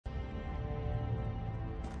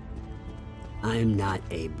I'm not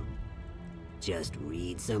a... Just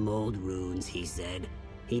read some old runes, he said.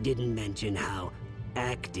 He didn't mention how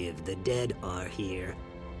active the dead are here.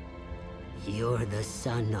 You're the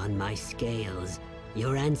sun on my scales.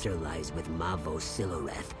 Your answer lies with Mavos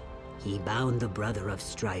Siloreth. He bound the Brother of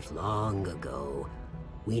Strife long ago.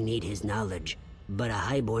 We need his knowledge, but a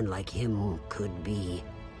highborn like him could be...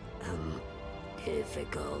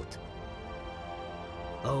 difficult.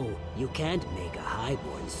 Oh, you can't make a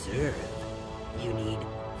highborn serve. You need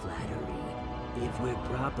flattery. If we're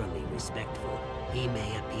properly respectful, he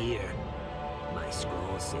may appear. My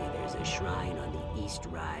scrolls say there's a shrine on the east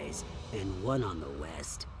rise, and one on the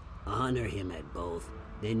west. Honor him at both,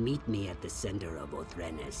 then meet me at the center of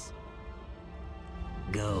Othrenes.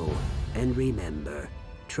 Go, and remember,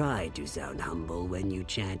 try to sound humble when you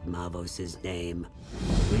chant Mavos' name.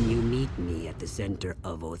 When you meet me at the center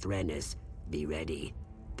of Othrenes, be ready.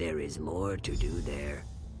 There is more to do there.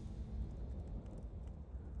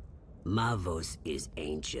 Mavos is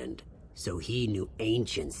ancient, so he knew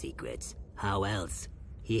ancient secrets. How else?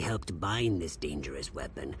 He helped bind this dangerous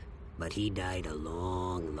weapon, but he died a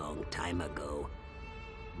long time ago.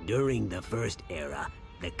 During the First Era,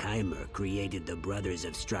 the Chimer created the Brothers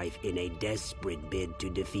of Strife in a desperate bid to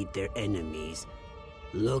defeat their enemies.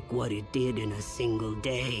 Look what it did in a single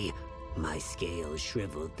day. My scales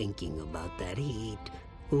shrivel thinking about that heat.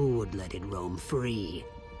 Who would let it roam free?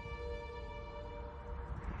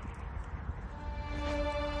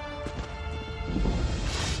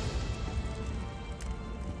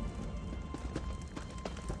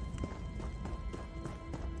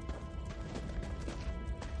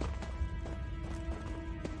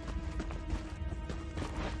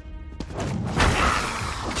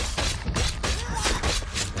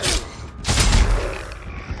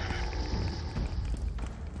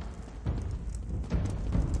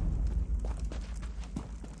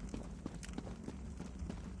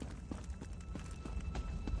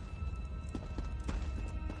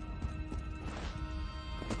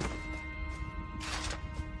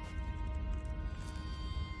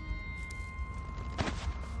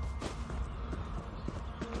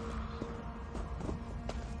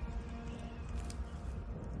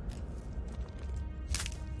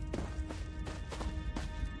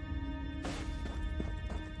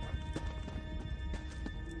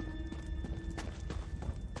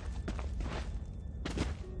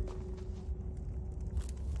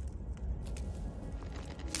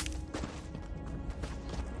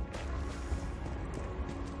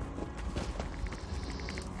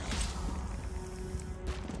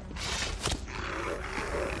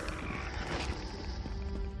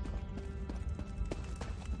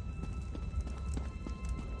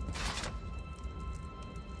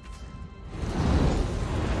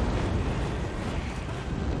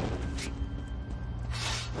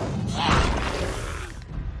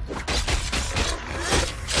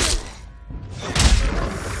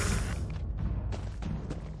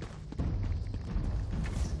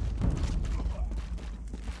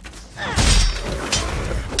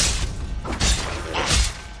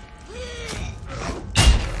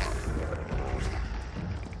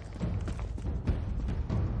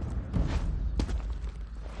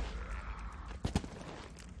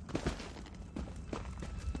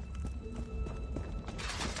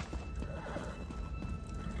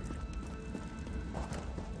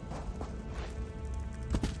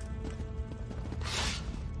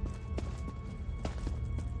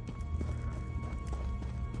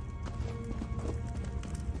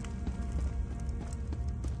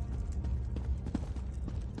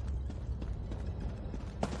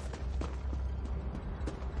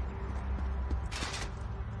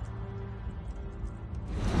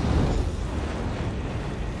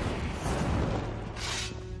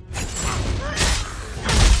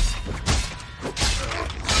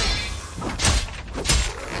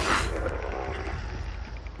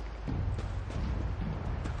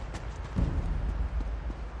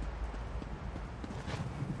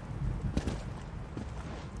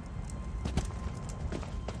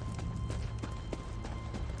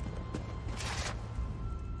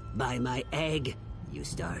 By my egg, you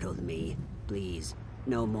startled me. Please,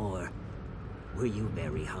 no more. Were you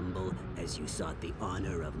very humble as you sought the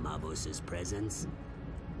honor of Mavos' presence?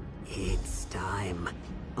 It's time.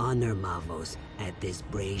 Honor Mavos at this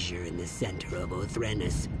brazier in the center of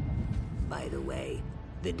Othrenes. By the way,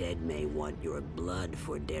 the dead may want your blood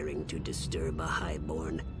for daring to disturb a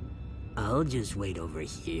highborn. I'll just wait over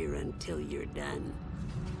here until you're done.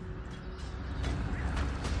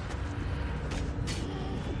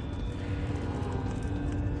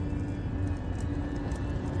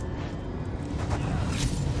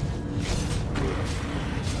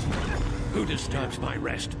 Who disturbs my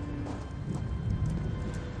rest?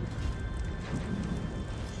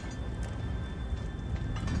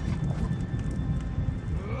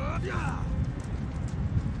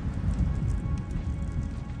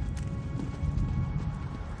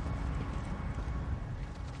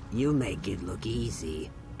 You make it look easy.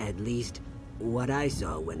 At least, what I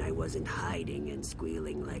saw when I wasn't hiding and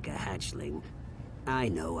squealing like a hatchling. I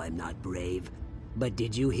know I'm not brave, but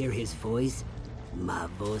did you hear his voice?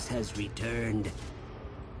 Mavos has returned.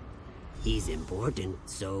 He's important,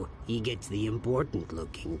 so he gets the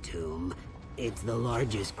important-looking tomb. It's the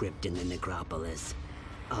largest crypt in the necropolis.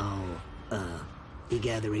 I'll, be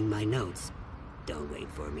gathering my notes. Don't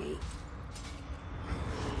wait for me.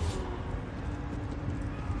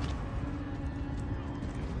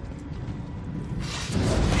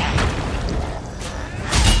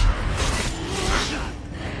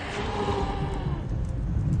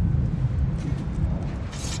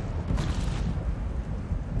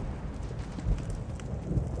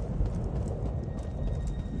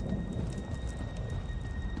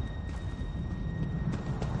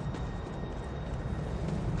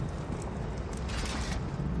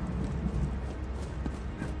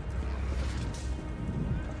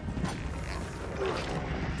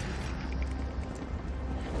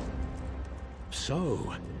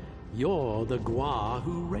 So, you're the Gua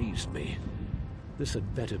who raised me. This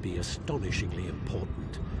had better be astonishingly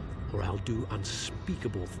important, or I'll do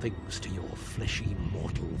unspeakable things to your fleshy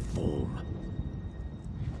mortal form.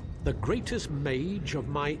 The greatest mage of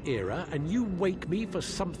my era, and you wake me for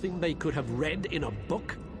something they could have read in a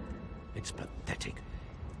book? It's pathetic.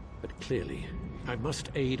 But clearly, I must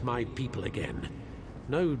aid my people again.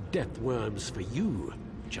 No death worms for you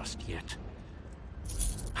just yet.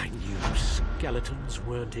 I knew skeletons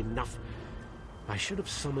weren't enough. I should have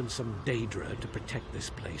summoned some Daedra to protect this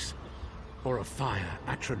place. Or a fire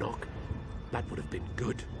Atronach. That would have been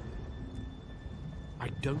good. I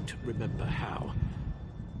don't remember how.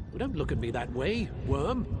 Well, don't look at me that way,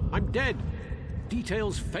 worm. I'm dead.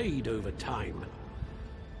 Details fade over time.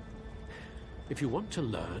 If you want to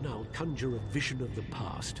learn, I'll conjure a vision of the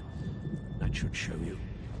past. That should show you.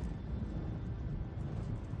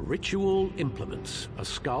 Ritual implements, a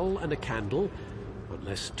skull and a candle,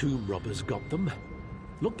 unless tomb robbers got them.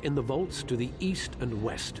 Look in the vaults to the east and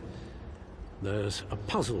west. There's a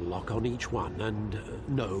puzzle lock on each one, and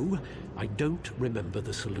no, I don't remember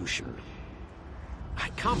the solution. I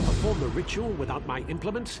can't perform the ritual without my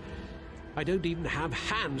implements. I don't even have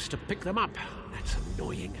hands to pick them up. That's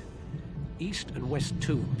annoying. East and west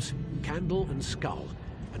tombs, candle and skull.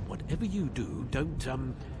 And whatever you do,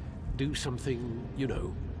 don't, do something, you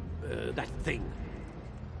know, that thing.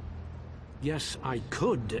 Yes, I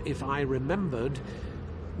could if I remembered.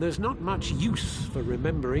 There's not much use for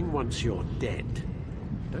remembering once you're dead.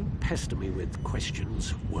 Don't pester me with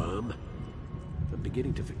questions, worm. I'm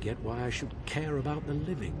beginning to forget why I should care about the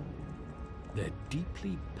living. They're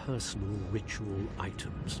deeply personal ritual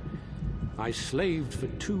items. I slaved for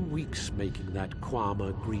 2 weeks making that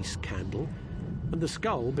Kwama grease candle, and the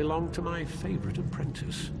skull belonged to my favorite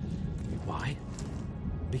apprentice. Why?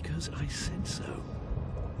 Because I said so.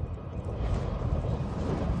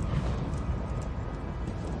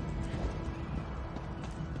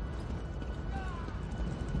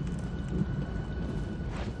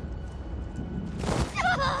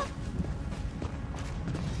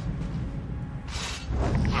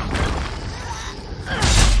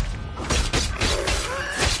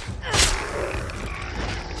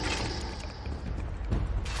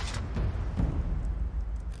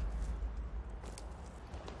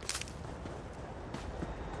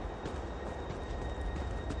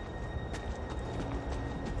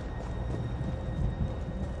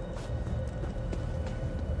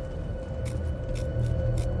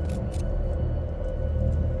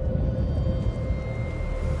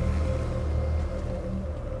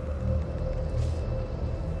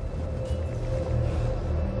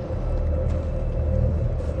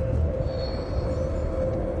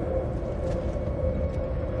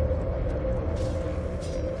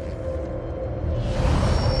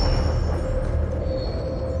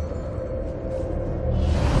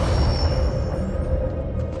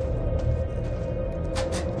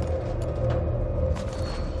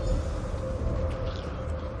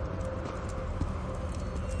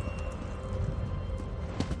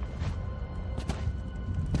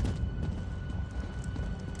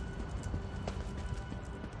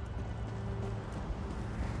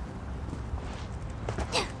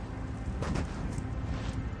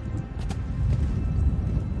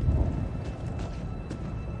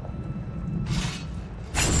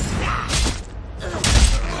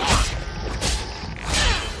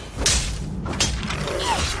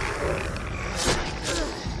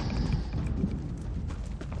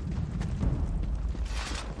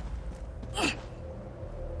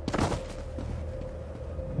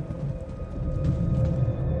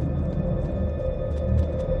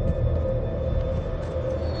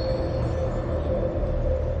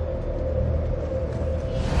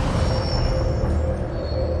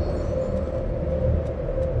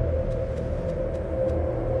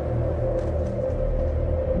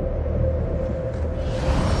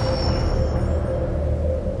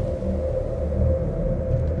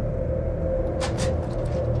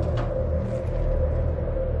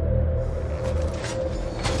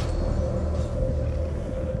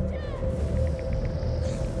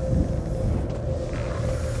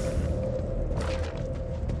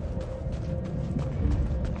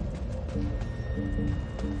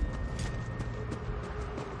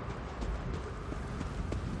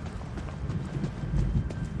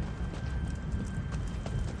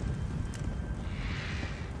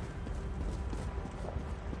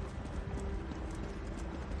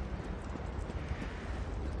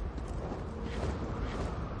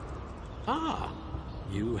 Ah,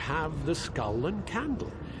 you have the skull and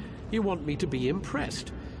candle. You want me to be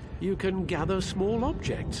impressed. You can gather small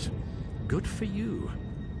objects. Good for you.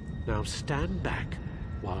 Now stand back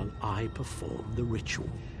while I perform the ritual.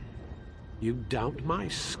 You doubt my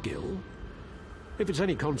skill? If it's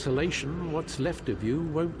any consolation, what's left of you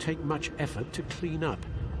won't take much effort to clean up.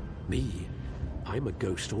 Me, I'm a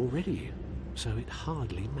ghost already, so it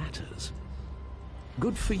hardly matters.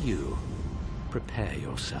 Good for you. Prepare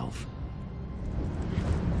yourself.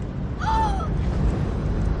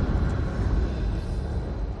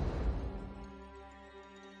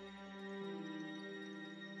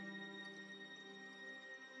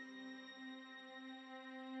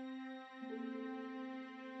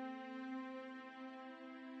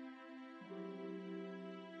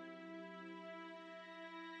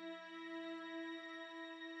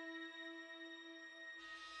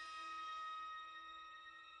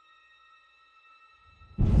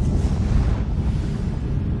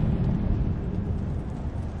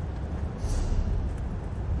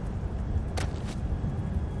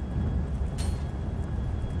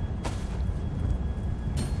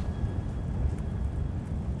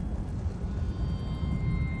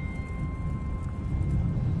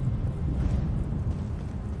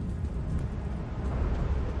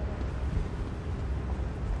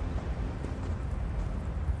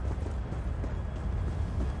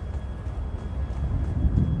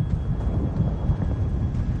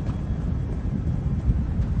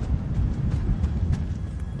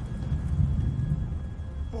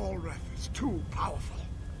 Too powerful.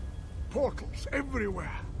 Portals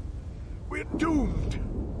everywhere. We're doomed.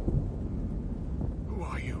 Who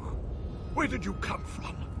are you? Where did you come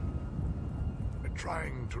from? We're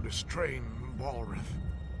trying to restrain Balrith,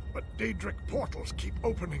 but Daedric portals keep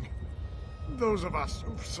opening. Those of us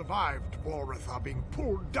who've survived Balrith are being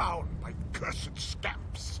pulled down by cursed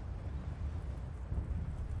scamps.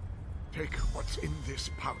 Take what's in this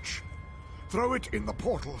pouch. Throw it in the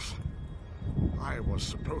portals. I was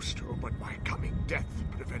supposed to, but my coming death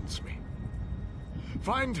prevents me.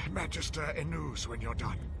 Find Magister Enus when you're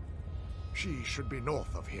done. She should be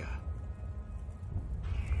north of here.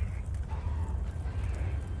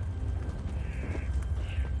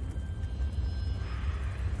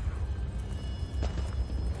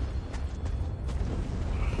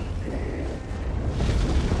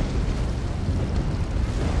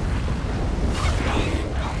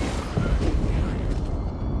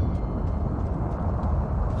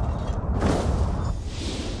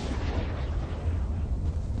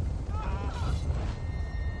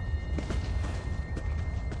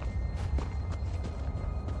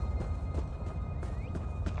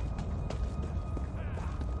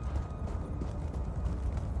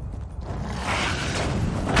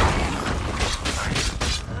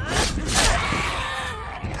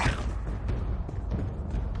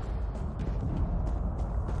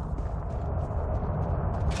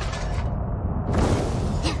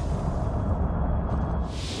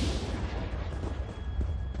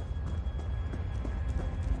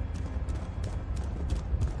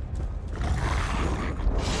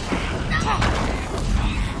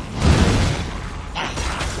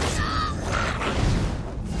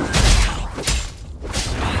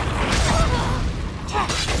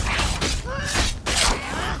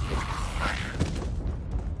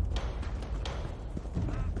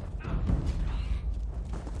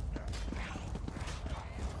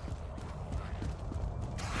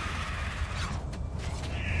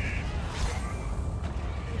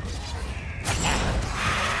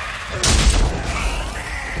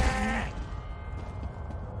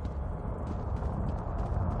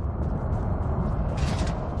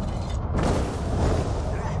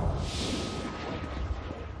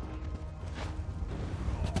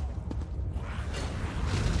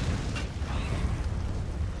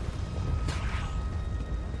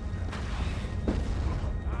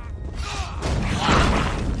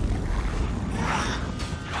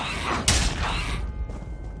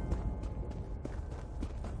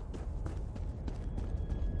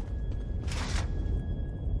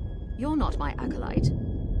 You're not my acolyte.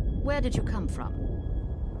 Where did you come from?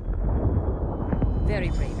 Very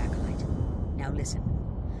brave acolyte. Now listen.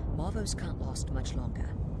 Marvos can't last much longer.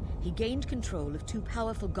 He gained control of two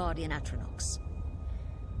powerful Guardian Atronachs.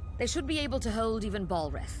 They should be able to hold even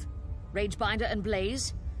Balrith. Ragebinder and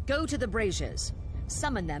Blaze, go to the braziers.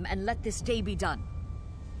 Summon them and let this day be done.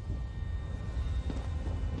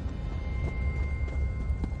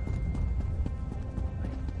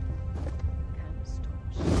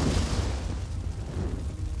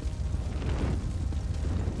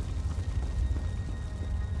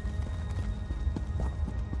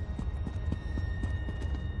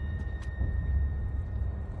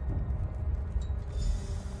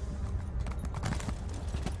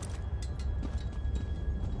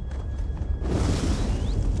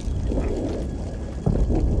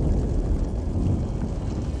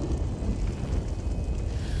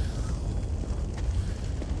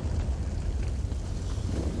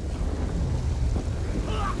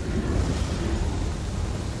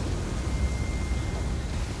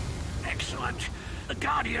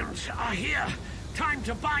 Guardians are here. Time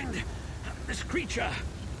to bind this creature.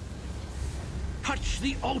 Touch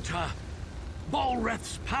the altar.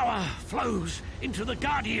 Balreth's power flows into the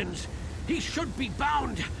Guardians. He should be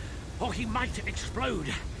bound, or he might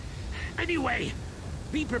explode. Anyway,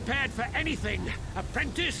 be prepared for anything,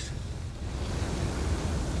 apprentice.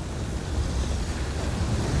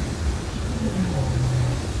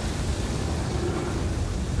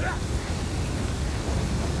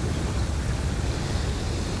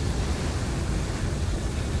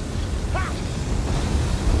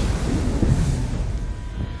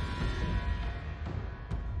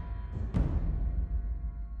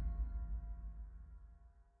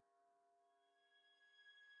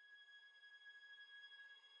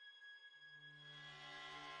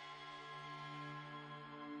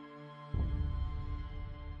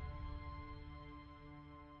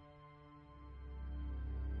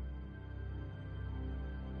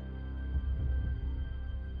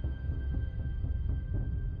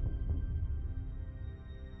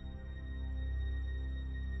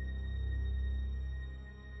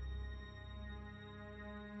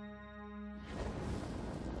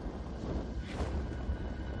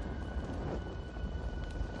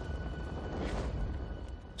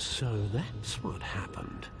 So that's what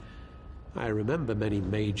happened. I remember many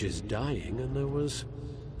mages dying, and there was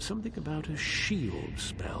something about a shield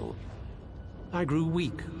spell. I grew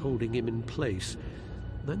weak, holding him in place.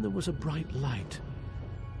 Then there was a bright light.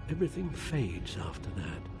 Everything fades after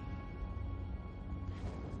that.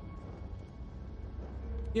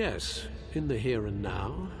 Yes, in the here and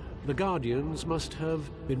now, the Guardians must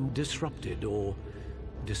have been disrupted or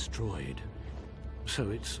destroyed.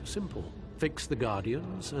 So it's simple. Fix the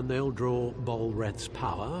Guardians, and they'll draw Balreth's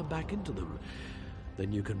power back into them.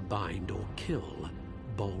 Then you can bind or kill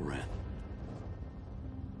Balreth.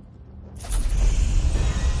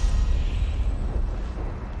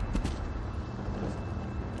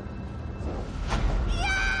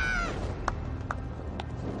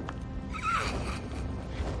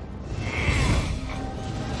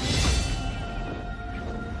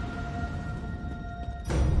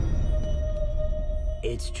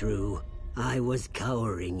 It's true. I was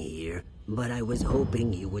cowering here, but I was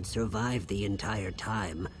hoping you would survive the entire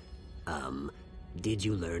time. Did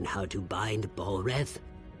you learn how to bind Balreth?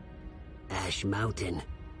 Ash Mountain.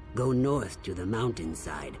 Go north to the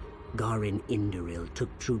mountainside. Garin Indoril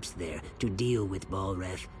took troops there to deal with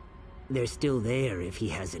Balreth. They're still there if he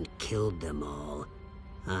hasn't killed them all.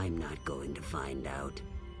 I'm not going to find out.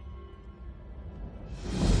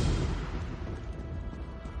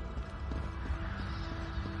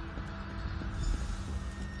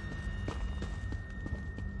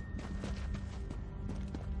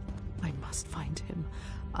 I must find him.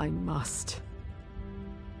 I must.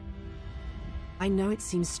 I know it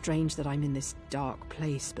seems strange that I'm in this dark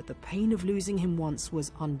place, but the pain of losing him once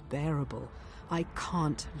was unbearable. I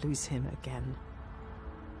can't lose him again.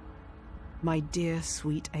 My dear,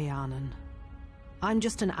 sweet Eanan. I'm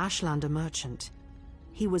just an Ashlander merchant.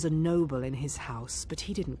 He was a noble in his house, but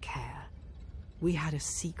he didn't care. We had a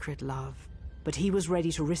secret love, but he was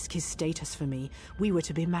ready to risk his status for me. We were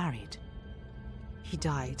to be married. He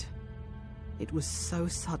died. It was so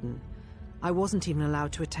sudden. I wasn't even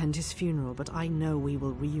allowed to attend his funeral, but I know we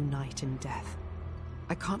will reunite in death.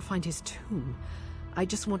 I can't find his tomb. I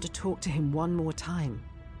just want to talk to him one more time.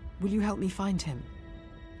 Will you help me find him?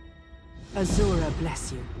 Azura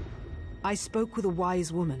bless you. I spoke with a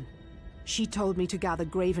wise woman. She told me to gather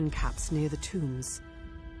graven caps near the tombs.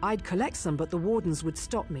 I'd collect some, but the wardens would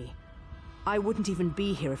stop me. I wouldn't even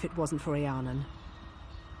be here if it wasn't for Eanan.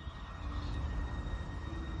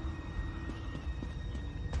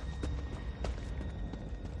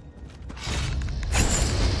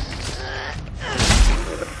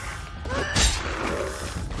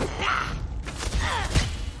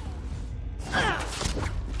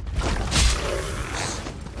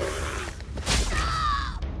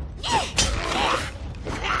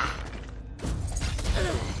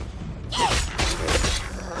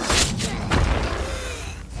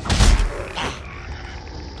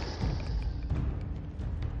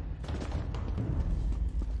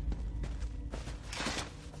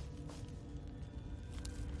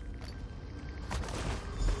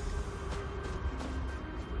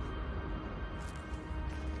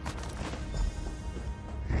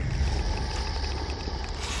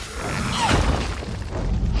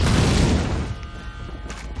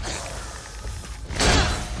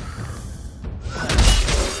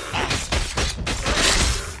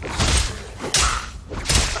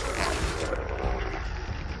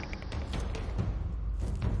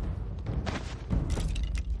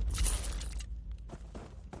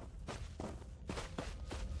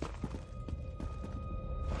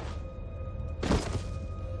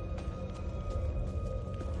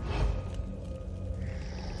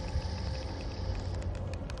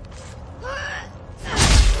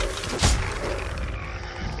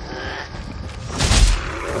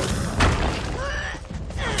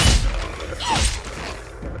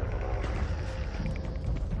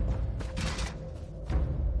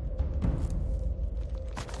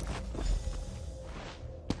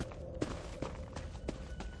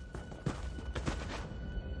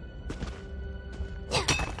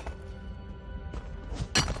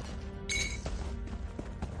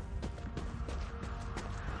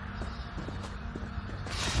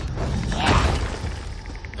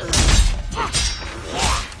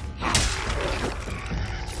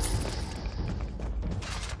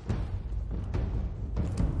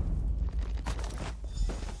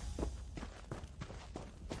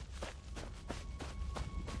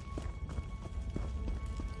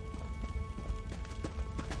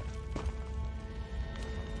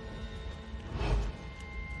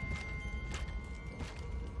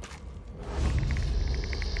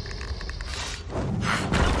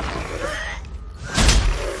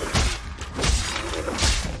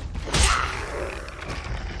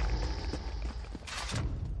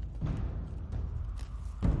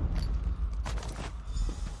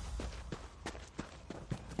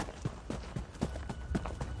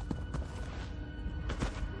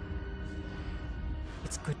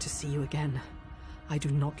 see you again. I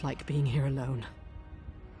do not like being here alone.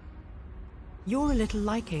 You're a little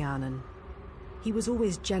like Eanan. He was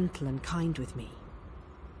always gentle and kind with me.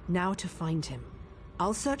 Now to find him.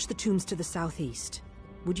 I'll search the tombs to the southeast.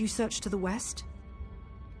 Would you search to the west?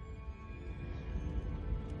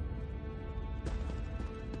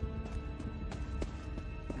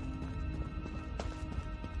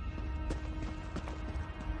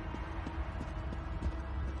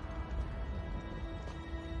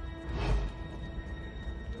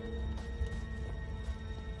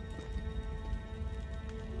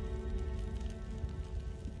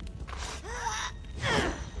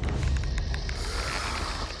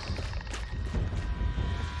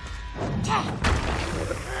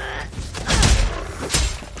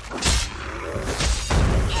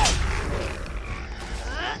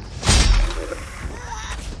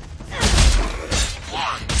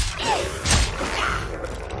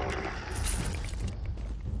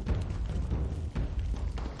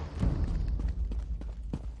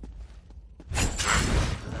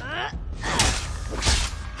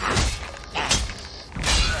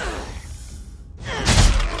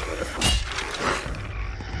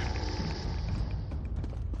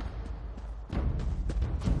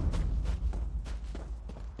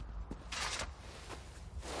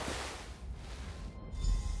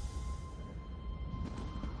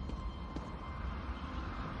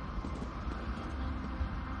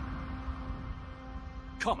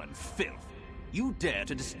 Common filth! You dare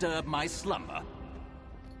to disturb my slumber?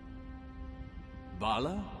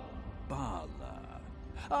 Bala? Bala.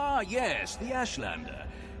 Ah, yes, the Ashlander.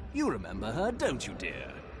 You remember her, don't you,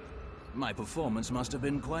 dear? My performance must have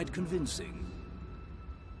been quite convincing.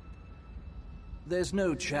 There's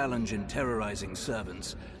no challenge in terrorizing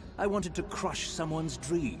servants. I wanted to crush someone's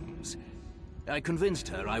dreams. I convinced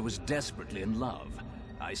her I was desperately in love.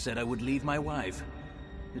 I said I would leave my wife.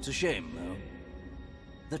 It's a shame, though.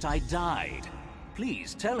 That I died.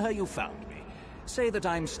 Please, tell her you found me. Say that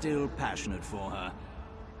I'm still passionate for her.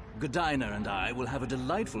 Godina and I will have a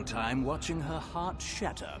delightful time watching her heart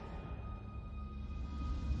shatter.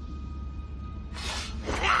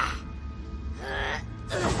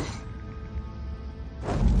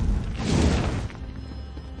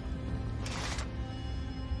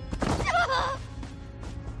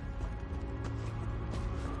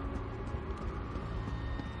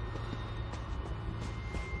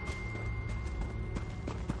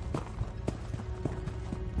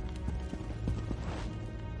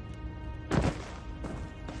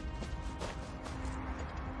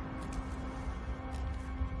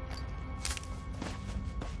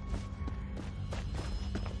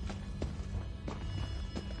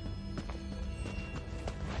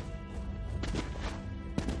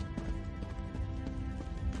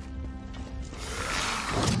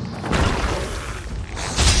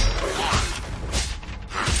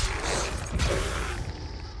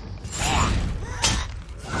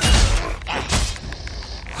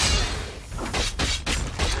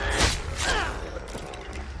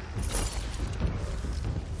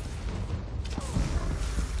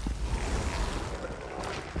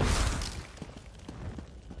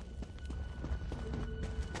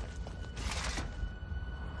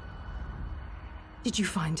 Did you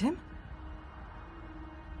find him?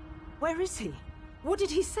 Where is he? What did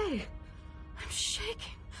he say? I'm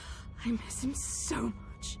shaking. I miss him so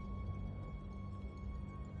much.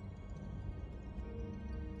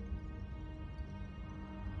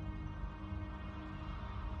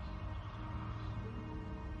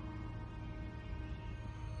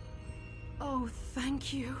 Oh,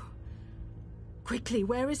 thank you. Quickly,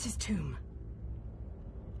 where is his tomb?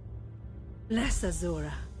 Bless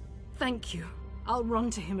Azura. Thank you. I'll run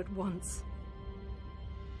to him at once.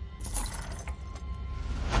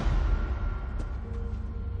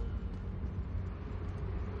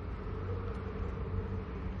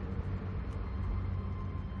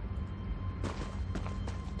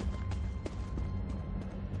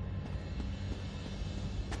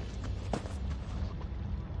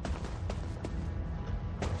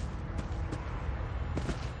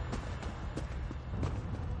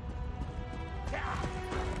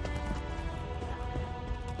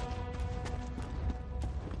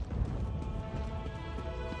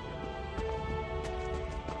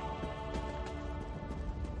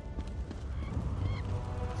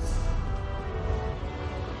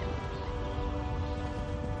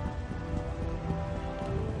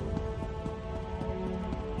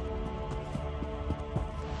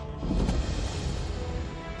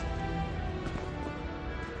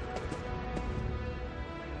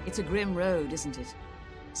 It's a grim road, isn't it?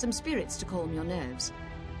 Some spirits to calm your nerves.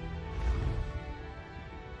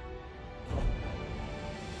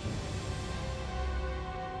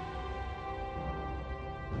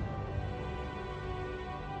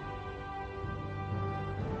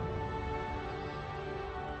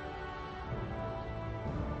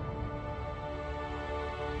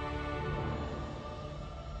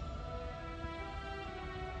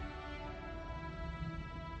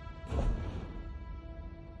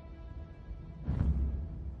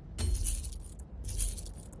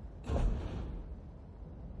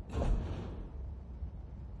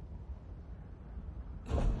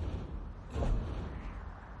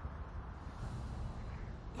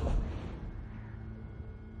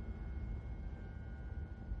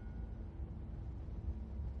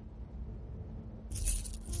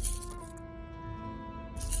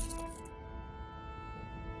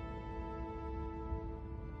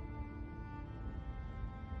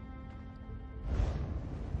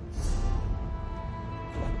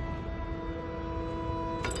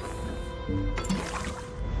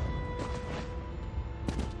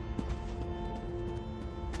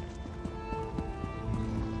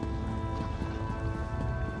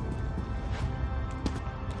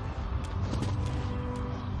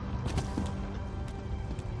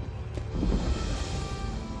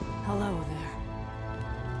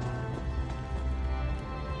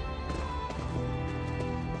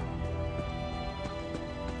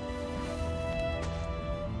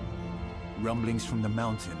 Rumblings from the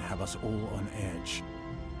mountain have us all on edge.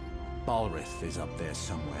 Balrith is up there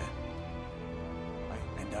somewhere.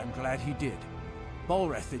 And I'm glad he did.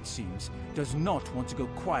 Balrith, it seems, does not want to go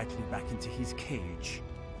quietly back into his cage.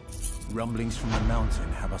 Rumblings from the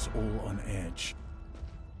mountain have us all on edge.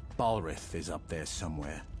 Balrith is up there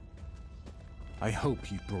somewhere. I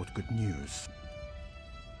hope you brought good news.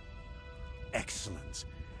 Excellent.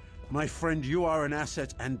 My friend, you are an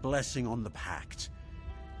asset and blessing on the Pact.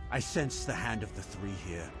 I sense the hand of the three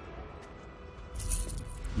here.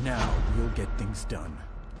 Now we'll get things done.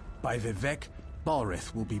 By Vivec,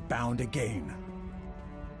 Balrith will be bound again.